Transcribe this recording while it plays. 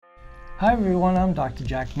Hi everyone, I'm Dr.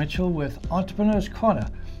 Jack Mitchell with Entrepreneurs Corner.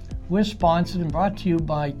 We're sponsored and brought to you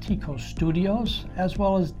by Tico Studios as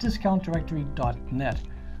well as DiscountDirectory.net.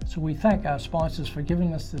 So we thank our sponsors for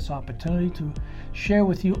giving us this opportunity to share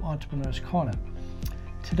with you Entrepreneurs Corner.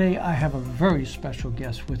 Today I have a very special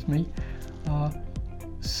guest with me,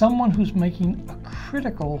 someone who's making a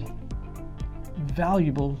critical,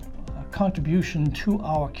 valuable contribution to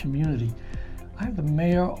our community. I have the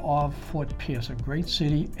mayor of Fort Pierce, a great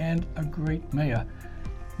city and a great mayor.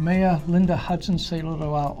 Mayor Linda Hudson, say hello to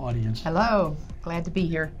our audience. Hello, glad to be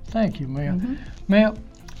here. Thank you, Mayor. Mayor,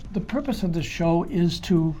 the purpose of this show is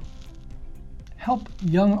to help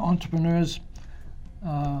young entrepreneurs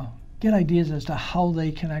get ideas as to how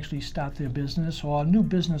they can actually start their business, or new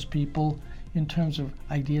business people in terms of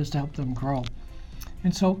ideas to help them grow.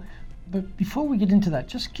 And so, but before we get into that,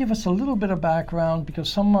 just give us a little bit of background,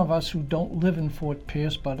 because some of us who don't live in Fort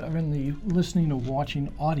Pierce but are in the listening or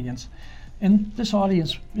watching audience, and this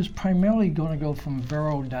audience is primarily going to go from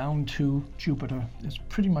Vero down to Jupiter. It's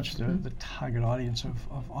pretty much the target audience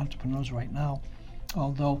of entrepreneurs right now,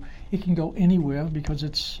 although it can go anywhere because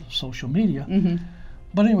it's social media.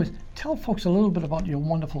 But anyways, tell folks a little bit about your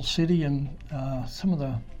wonderful city and some of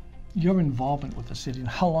your involvement with the city and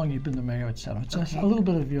how long you've been the mayor, etc. Just a little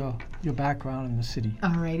bit of your background in the city.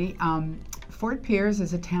 Alrighty. Fort Pierce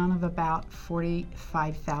is a town of about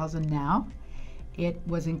 45,000 now. It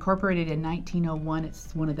was incorporated in 1901.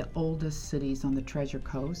 It's one of the oldest cities on the Treasure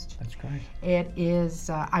Coast. That's great. It is,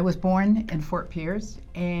 I was born in Fort Pierce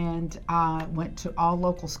and went to all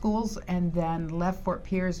local schools, and then left Fort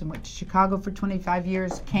Pierce and went to Chicago for 25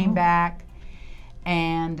 years, came back,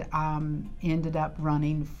 and ended up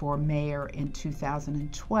running for mayor in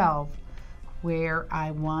 2012, where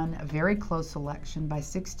I won a very close election by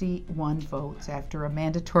 61 votes after a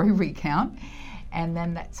mandatory recount. And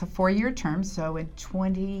then that's a 4-year term, so in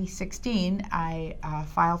 2016 I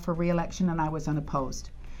filed for re-election and I was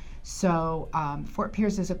unopposed. So Fort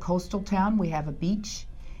Pierce is a coastal town. We have a beach,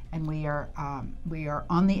 and we are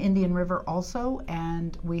on the Indian River also,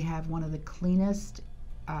 and we have one of the cleanest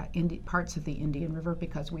parts of the Indian River,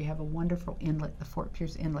 because we have a wonderful inlet, the Fort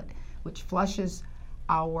Pierce Inlet, which flushes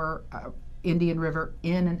our Indian River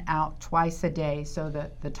in and out twice a day, so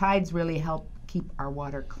the tides really help keep our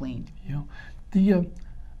water clean. Yeah.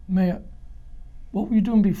 Mayor, what were you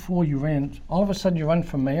doing before you ran? All of a sudden you run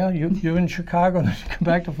for mayor? You're in Chicago and then you come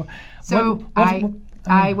back to... So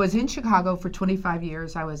I was in Chicago for 25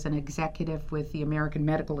 years. I was an executive with the American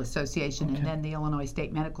Medical Association and then the Illinois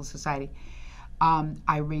State Medical Society.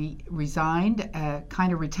 I resigned,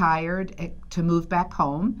 kind of retired to move back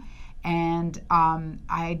home, and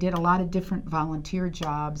I did a lot of different volunteer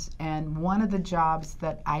jobs, and one of the jobs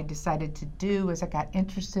that I decided to do is I got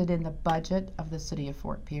interested in the budget of the city of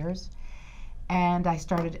Fort Pierce, and I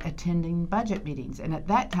started attending budget meetings. And at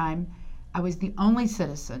that time, I was the only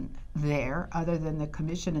citizen there other than the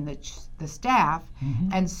commission and the staff,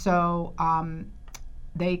 and so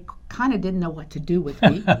they kind of didn't know what to do with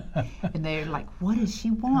me. And they're like, what does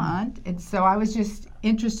she want? And so I was just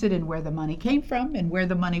interested in where the money came from and where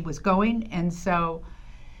the money was going. And so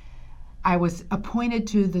I was appointed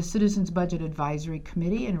to the Citizens Budget Advisory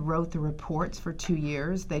Committee and wrote the reports for 2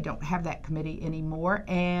 years. They don't have that committee anymore.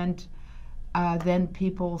 And then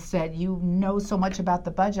people said, you know so much about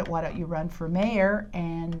the budget, why don't you run for mayor?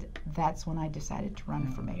 And that's when I decided to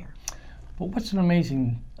run for mayor. But what's an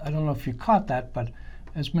amazing, I don't know if you caught that, but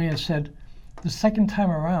as Mayor said, the second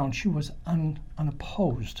time around she was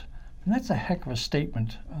unopposed. And that's a heck of a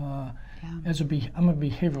statement. I'm a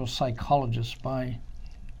behavioral psychologist by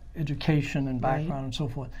education and background and so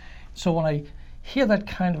forth. So when I hear that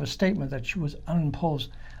kind of a statement that she was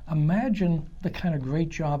unopposed, imagine the kind of great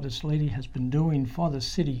job this lady has been doing for the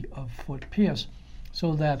city of Fort Pierce,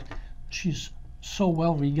 so that she's so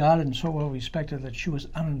well regarded and so well respected that she was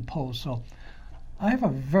unopposed. So I have a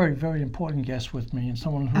very, very important guest with me, and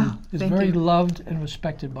someone who is very loved and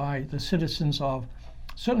respected by the citizens of,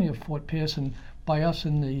 certainly of Fort Pierce, and by us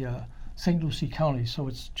in the St. Lucie County. So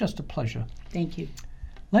it's just a pleasure. Thank you.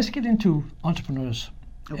 Let's get into entrepreneurs.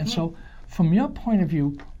 And so from your point of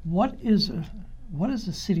view, what is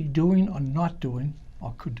the city doing or not doing,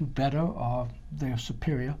 or could do better, or they're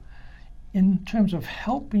superior, in terms of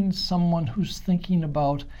helping someone who's thinking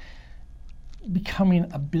about becoming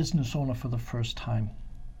a business owner for the first time?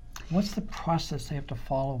 What's the process they have to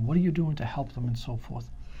follow? What are you doing to help them and so forth?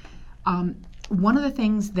 One of the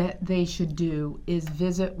things that they should do is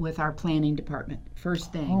visit with our planning department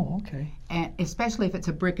first thing. Oh, okay. And especially if it's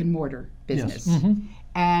a brick and mortar business. Yes.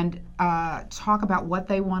 And talk about what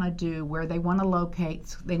they want to do, where they want to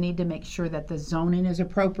locate. They need to make sure that the zoning is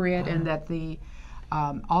appropriate and that the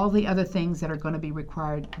all the other things that are going to be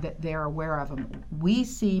required, that they're aware of them. We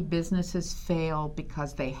see businesses fail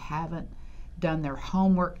because they haven't done their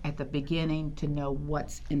homework at the beginning to know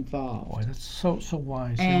what's involved. Boy, that's so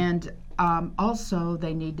wise. And also,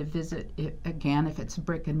 they need to visit, again, if it's a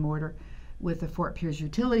brick and mortar, with the Fort Pierce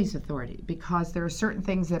Utilities Authority, because there are certain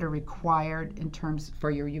things that are required in terms for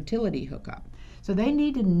your utility hookup. So they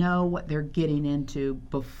need to know what they're getting into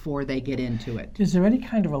before they get into it. Is there any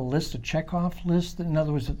kind of a list, a checkoff list? In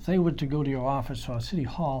other words, if they were to go to your office or City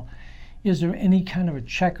Hall, is there any kind of a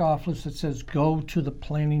checkoff list that says go to the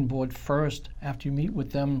planning board first after you meet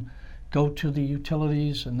with them, go to the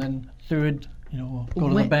utilities, and then third, go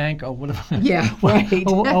to the bank or whatever? Yeah, right.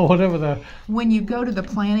 or whatever the... When you go to the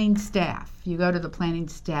planning staff,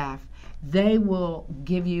 they will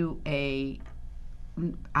give you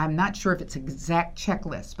I'm not sure if it's an exact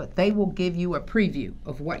checklist, but they will give you a preview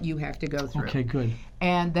of what you have to go through. Okay, good.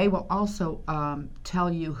 And they will also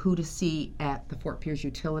tell you who to see at the Fort Pierce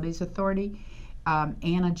Utilities Authority.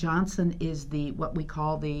 Anna Johnson is what we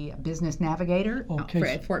call the business navigator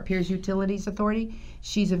at Fort Pierce Utilities Authority.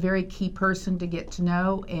 She's a very key person to get to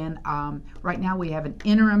know. And right now we have an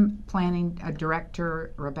interim planning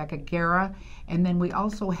director, Rebecca Guerra. And then we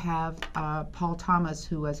also have Paul Thomas,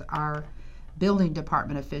 who is our building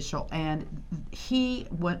department official, and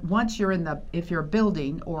once you're if you're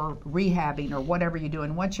building or rehabbing or whatever you're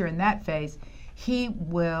doing, once you're in that phase, he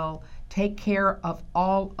will take care of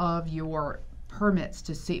all of your permits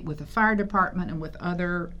to see with the fire department and with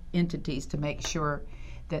other entities to make sure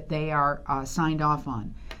that they are signed off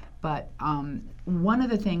on. But one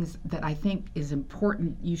of the things that I think is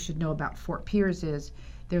important you should know about Fort Pierce is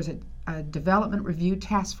there's a development review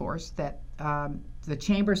task force that the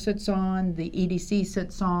chamber sits on, the EDC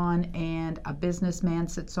sits on, and a businessman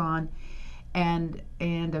sits on, and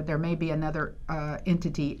there may be another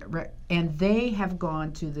entity, and they have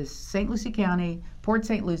gone to the St. Lucie County, Port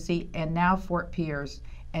St. Lucie, and now Fort Pierce,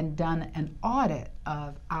 and done an audit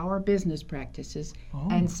of our business practices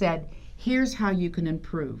and said, here's how you can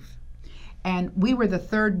improve. And we were the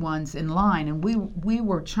third ones in line, and we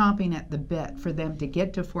were chomping at the bit for them to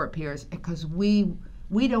get to Fort Pierce, because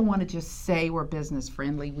we don't want to just say we're business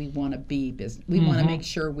friendly. We want to be business. We want to make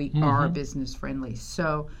sure we are business friendly.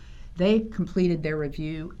 So they completed their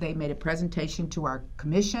review. They made a presentation to our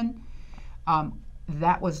commission.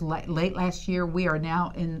 That was late last year. We are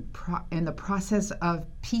now in the process of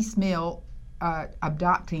piecemeal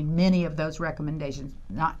adopting many of those recommendations.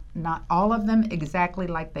 Not all of them exactly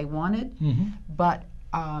like they wanted, but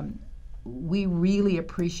we really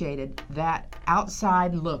appreciated that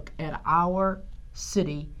outside look at our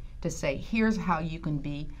city to say, here's how you can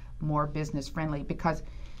be more business friendly. Because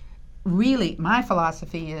really, my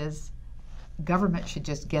philosophy is government should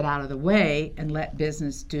just get out of the way and let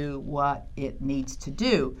business do what it needs to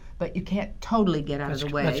do. But you can't totally get out of the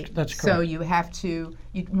way. That's correct. So you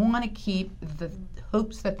want to keep the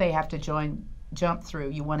hoops that they have to jump through.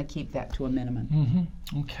 You want to keep that to a minimum.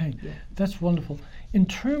 Okay, that's wonderful. In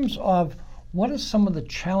terms of what are some of the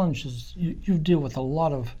challenges you deal with a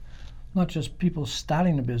lot of, not just people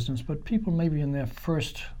starting a business, but people maybe in their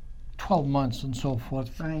first 12 months and so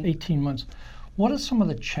forth, 18 months. What are some of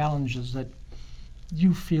the challenges that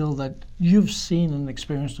you feel that you've seen and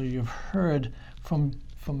experienced or you've heard from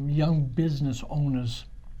young business owners?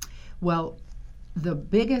 Well, the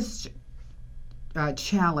biggest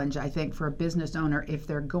challenge, I think, for a business owner, if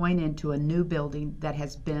they're going into a new building that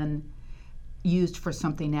has been used for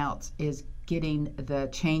something else, is getting the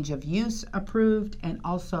change of use approved, and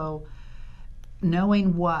also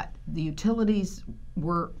knowing what the utilities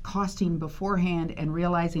were costing beforehand and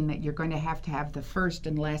realizing that you're going to have the first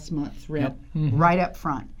and last month's rent right up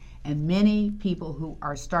front. And many people who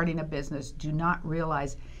are starting a business do not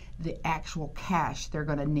realize the actual cash they're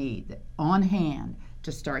going to need on hand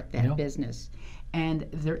to start that business. And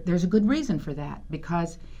there's a good reason for that,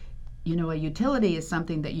 because a utility is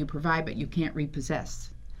something that you provide but you can't repossess.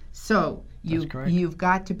 So you've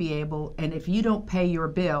got to be able, and if you don't pay your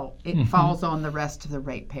bill, it falls on the rest of the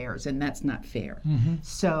ratepayers, and that's not fair.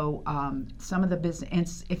 So some of the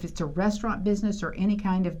business, if it's a restaurant business or any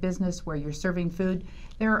kind of business where you're serving food,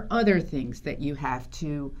 there are other things that you have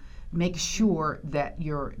to make sure that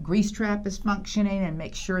your grease trap is functioning, and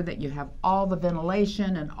make sure that you have all the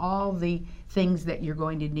ventilation and all the things that you're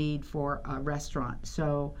going to need for a restaurant.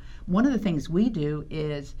 So one of the things we do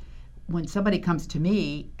is, when somebody comes to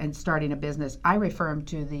me and starting a business, I refer them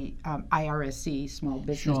to the IRSC, Small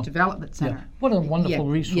Business Development Center. Yeah. What a wonderful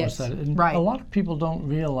resource that is. And right. A lot of people don't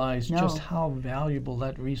realize just how valuable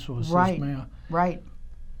that resource is, Mayor. Right.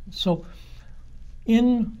 So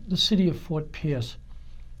in the city of Fort Pierce,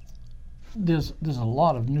 there's a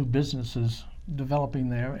lot of new businesses developing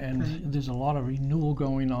there, and Right. there's a lot of renewal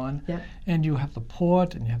going on. Yep. And you have the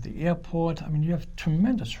port, and you have the airport. I mean, you have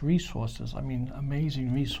tremendous resources. I mean,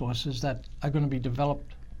 amazing resources that are going to be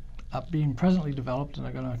developed, being presently developed, and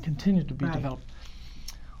are going to continue to be Right. developed.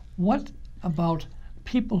 What about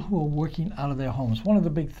people who are working out of their homes? One of the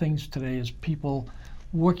big things today is people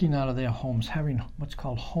working out of their homes, having what's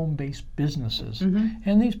called home-based businesses. Mm-hmm.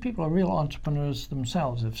 And these people are real entrepreneurs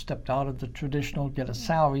themselves. They've stepped out of the traditional, get a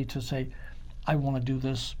salary to say, I want to do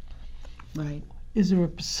this. Right. Is there a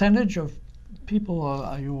percentage of people,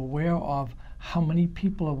 are you aware of how many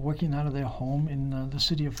people are working out of their home in the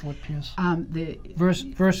city of Fort Pierce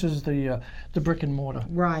versus the brick and mortar?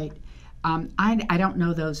 Right. I don't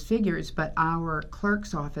know those figures, but our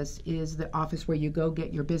clerk's office is the office where you go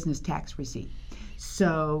get your business tax receipt.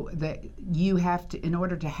 So that you have to, in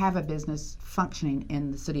order to have a business functioning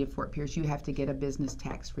in the city of Fort Pierce, you have to get a business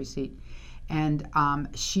tax receipt. And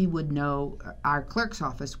she would know, our clerk's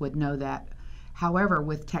office would know that. However,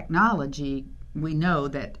 with technology, we know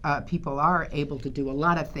that people are able to do a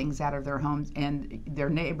lot of things out of their homes, and their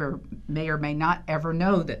neighbor may or may not ever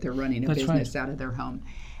know that they're running a That's business right. out of their home.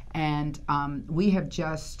 And we have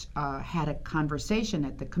just had a conversation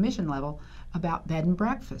at the commission level about bed and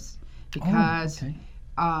breakfast, because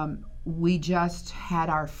we just had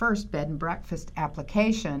our first bed and breakfast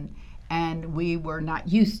application, and we were not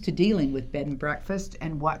used to dealing with bed and breakfast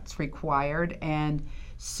and what's required. And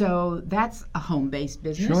so that's a home-based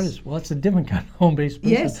business. Sure it is. Well, it's a different kind of home-based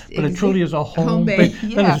business. Yes, but it truly is a home-based.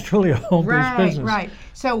 Yeah. That is truly a home-based Right, business. right.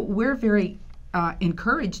 So we're very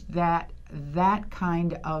encouraged that that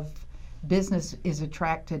kind of business is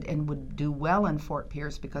attracted and would do well in Fort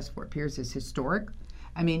Pierce, because Fort Pierce is historic.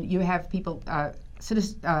 I mean, you have people,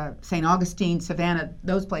 St. Augustine, Savannah,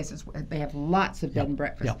 those places, they have lots of bed and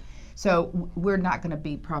breakfast. Yep. So we're not going to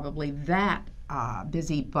be probably that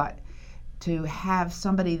busy, but to have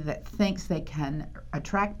somebody that thinks they can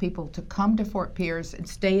attract people to come to Fort Pierce and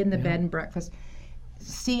stay in the bed and breakfast,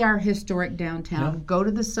 see our historic downtown, go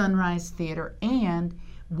to the Sunrise Theater, and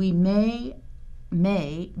we may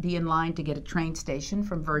be in line to get a train station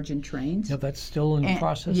from Virgin Trains. Yeah, that's still in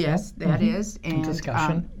process. Yes, that is. And, in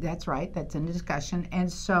discussion. That's right, that's in discussion.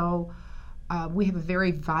 And so we have a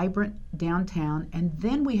very vibrant downtown, and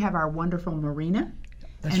then we have our wonderful marina.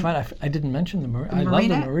 That's right. I didn't mention the marina. I love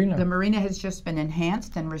the marina. The marina has just been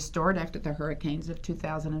enhanced and restored after the hurricanes of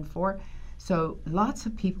 2004. So lots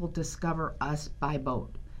of people discover us by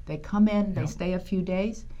boat. They come in, they stay a few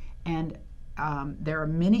days, and there are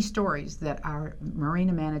many stories that our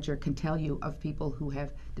marina manager can tell you of people who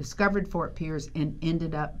have discovered Fort Pierce and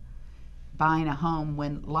ended up buying a home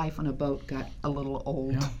when life on a boat got a little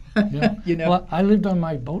old. Yeah. You know? Well, I lived on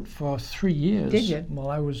my boat for 3 years. Did you? While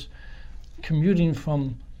I was commuting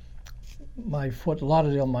from my Fort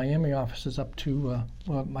Lauderdale, Miami offices up to,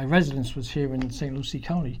 well, my residence was here in St. Lucie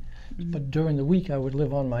County. But during the week, I would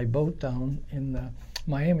live on my boat down in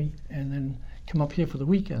Miami, and then come up here for the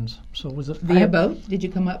weekends. So was it Via boat? Did you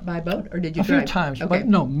come up by boat, or did you a drive? few times? Okay. But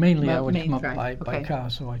no, mainly I would Main come up drive. by car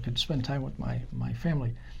so I could spend time with my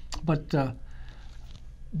family. But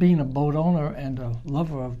being a boat owner and a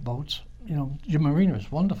lover of boats, you know, your marina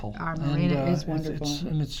is wonderful. Our marina is wonderful.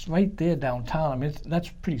 It's right there downtown. I mean, that's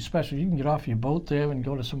pretty special. You can get off your boat there and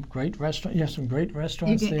go to some great restaurants. You have some great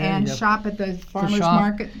restaurants there. And shop at the farmers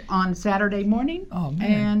market on Saturday morning. Oh,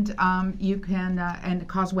 man. And you can, and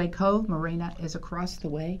Causeway Cove Marina is across the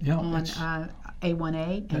way on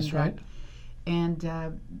A1A. That's right. And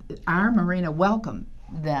our marina welcomed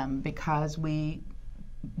them because we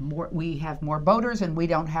have more boaters, and we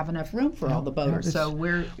don't have enough room for all the boaters. So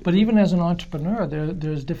we're. But even as an entrepreneur,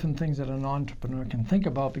 there's different things that an entrepreneur can think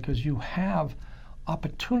about, because you have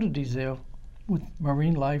opportunities there with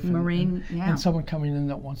marine life and someone coming in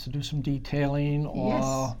that wants to do some detailing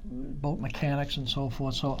or boat mechanics and so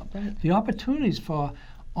forth. So the opportunities for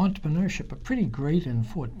entrepreneurship are pretty great in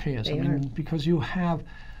Fort Pierce. Because you have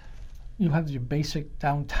your basic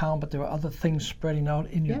downtown, but there are other things spreading out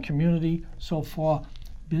in your community. So for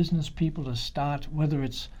business people to start, whether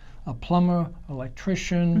it's a plumber,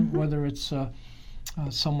 electrician, whether it's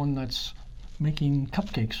someone that's making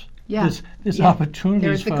cupcakes. There's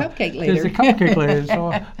opportunities. There's the cupcake lady. There's the cupcake lady,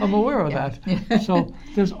 so I'm aware of that. So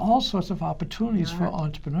there's all sorts of opportunities for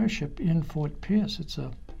entrepreneurship in Fort Pierce.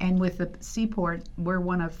 And with the seaport, we're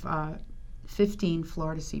one of 15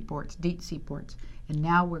 Florida seaports, deep seaports, and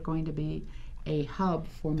now we're going to be a hub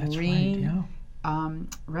for marine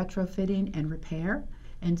retrofitting and repair.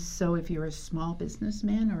 And so if you're a small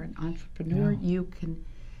businessman or an entrepreneur, you can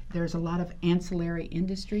there's a lot of ancillary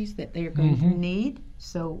industries that they are going to need.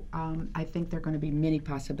 So I think there are going to be many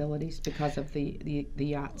possibilities because of the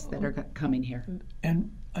yachts that are coming here.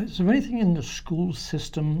 And is there anything in the school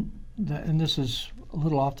system that, and this is a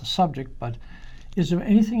little off the subject, but is there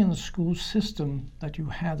anything in the school system that you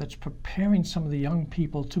have that's preparing some of the young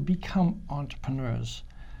people to become entrepreneurs,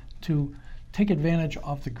 to take advantage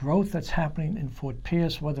of the growth that's happening in Fort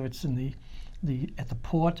Pierce, whether it's in at the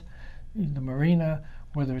port, in the marina,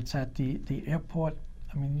 whether it's at the airport?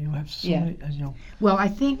 I mean, you have so many, you know. Well, I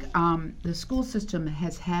think the school system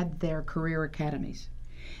has had their career academies,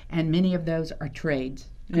 and many of those are trades.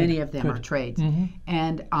 Many of them are trades,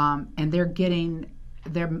 and they're getting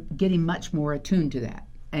much more attuned to that.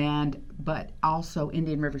 But also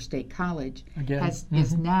Indian River State College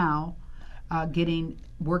is now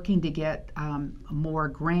working to get more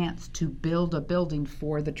grants to build a building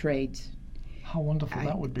for the trades. How wonderful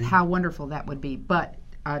that would be. How wonderful that would be. But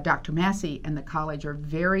Dr. Massey and the college are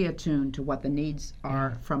very attuned to what the needs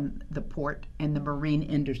are from the port and the marine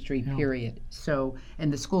industry, period. So,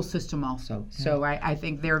 and the school system also. So I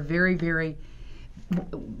think they're very, very,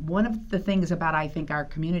 one of the things about, I think, our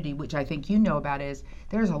community, which I think you know about, is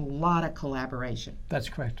there's a lot of collaboration. That's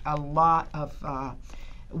correct. A lot of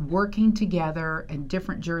working together in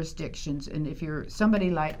different jurisdictions. And if you're somebody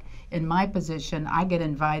like in my position, I get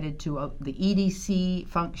invited to the EDC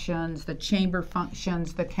functions, the chamber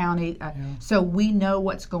functions, the county. So we know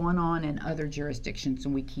what's going on in other jurisdictions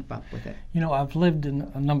and we keep up with it. You know, I've lived in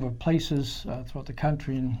a number of places throughout the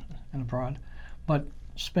country and abroad, but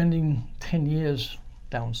spending 10 years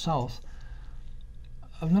down south,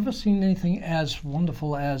 I've never seen anything as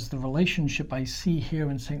wonderful as the relationship I see here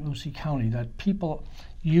in St. Lucie County, that people,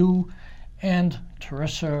 you and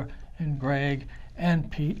Teresa and Greg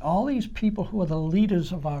and Pete, all these people who are the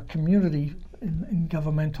leaders of our community in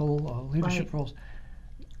governmental leadership roles,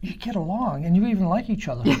 you get along and you even like each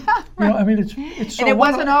other. You know, I mean, it's so. And it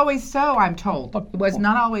wasn't always so, I'm told. But, it was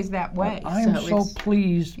not always that way. I am so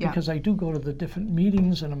pleased because I do go to the different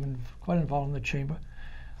meetings and I'm quite involved in the chamber.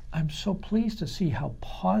 I'm so pleased to see how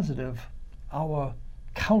positive our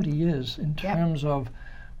county is in terms of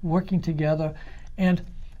working together. And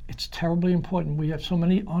it's terribly important. We have so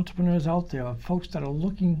many entrepreneurs out there, folks that are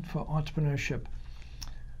looking for entrepreneurship.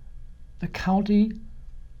 The county,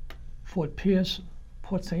 Fort Pierce,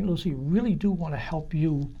 Port St. Lucie really do want to help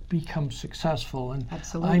you become successful. And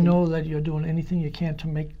I know that you're doing anything you can to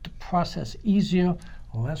make the process easier,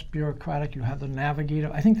 less bureaucratic. You have the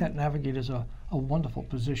navigator. I think that navigator is a wonderful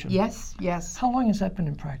position. Yes, yes. How long has that been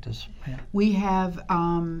in practice, Anna? We have,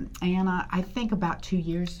 Anna, I think about 2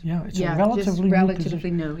 years. Yeah, it's a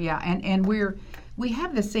relatively new. Yeah, and we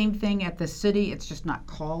have the same thing at the city. It's just not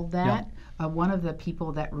called that. One of the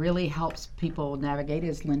people that really helps people navigate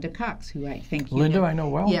is Linda Cox, who I think you know. I know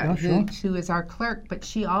well. Yeah, sure. Who is our clerk, but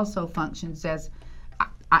she also functions as,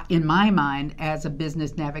 in my mind, as a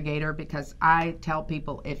business navigator, because I tell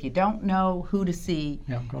people, if you don't know who to see,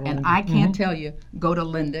 and I can't tell you, go to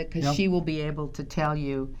Linda, because she will be able to tell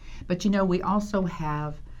you. But you know, we also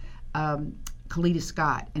have Kalita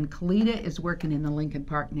Scott, and Kalita is working in the Lincoln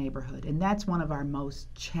Park neighborhood, and that's one of our most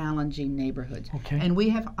challenging neighborhoods. And we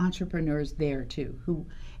have entrepreneurs there too,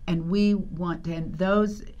 and we want to, and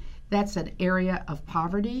that's an area of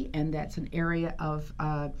poverty, and that's an area of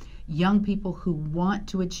young people who want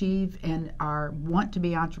to achieve and want to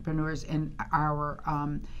be entrepreneurs. And our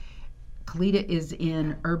Kalita is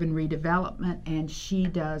in urban redevelopment, and she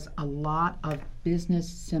does a lot of business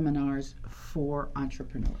seminars for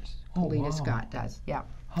entrepreneurs. Kalita Scott does,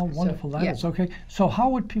 How wonderful that is. Okay, so how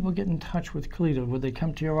would people get in touch with Kalita? Would they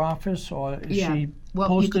come to your office, or is she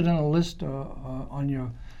posted in a list on your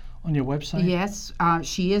website? Yes,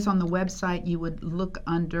 she is on the website. You would look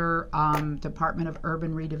under Department of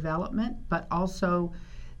Urban Redevelopment, but also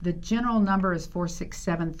the general number is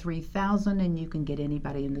 467-3000, and you can get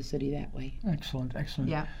anybody in the city that way. Excellent, excellent.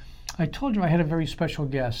 Yeah. I told you I had a very special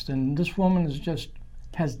guest, and this woman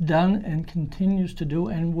has done and continues to do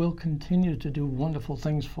and will continue to do wonderful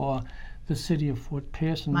things for the city of Fort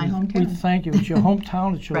Pierce. And my hometown. We thank you. It's your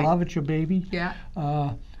hometown. It's your love. It's your baby. Yeah.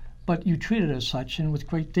 But you treat it as such, and with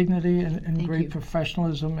great dignity and great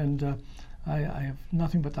professionalism. And I have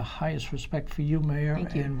nothing but the highest respect for you, Mayor,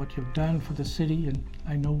 and what you've done for the city. And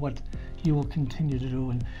I know what you will continue to do.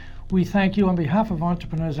 And we thank you on behalf of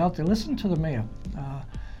entrepreneurs out there. Listen to the Mayor.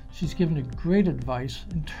 She's given a great advice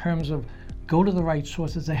in terms of go to the right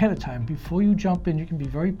sources ahead of time. Before you jump in, you can be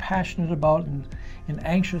very passionate about and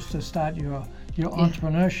anxious to start your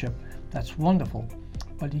entrepreneurship. That's wonderful.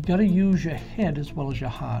 But you got to use your head as well as your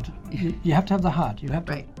heart. You have to have the heart. You have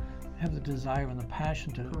to have the desire and the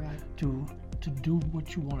passion to to do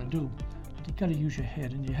what you want to do. But you got to use your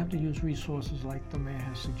head, and you have to use resources like the mayor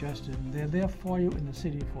has suggested. And they're there for you in the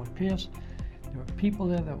city of Fort Pierce. There are people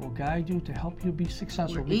there that will guide you to help you be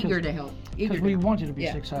successful. We're eager to help. Because we want you to be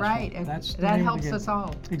successful. Right. That helps us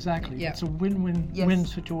all. Exactly. Yeah. It's a win-win-win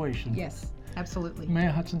situation. Yes, absolutely. Mayor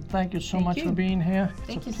Hudson, thank you so much for being here.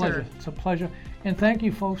 Thank you, pleasure. sir. It's a pleasure. And thank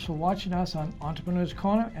you, folks, for watching us on Entrepreneur's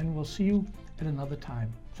Corner, and we'll see you at another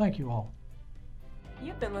time. Thank you all.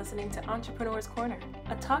 You've been listening to Entrepreneur's Corner,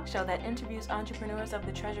 a talk show that interviews entrepreneurs of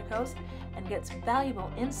the Treasure Coast and gets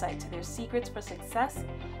valuable insight to their secrets for success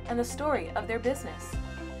and the story of their business.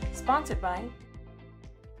 Sponsored by...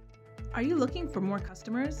 Are you looking for more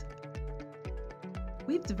customers?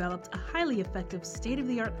 We've developed a highly effective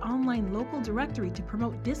state-of-the-art online local directory to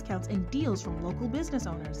promote discounts and deals from local business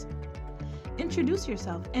owners. Introduce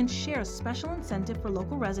yourself and share a special incentive for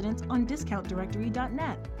local residents on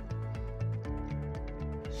discountdirectory.net.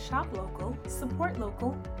 Shop local, support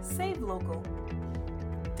local, save local.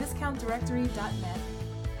 DiscountDirectory.net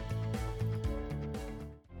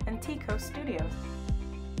and T-Coast Studios.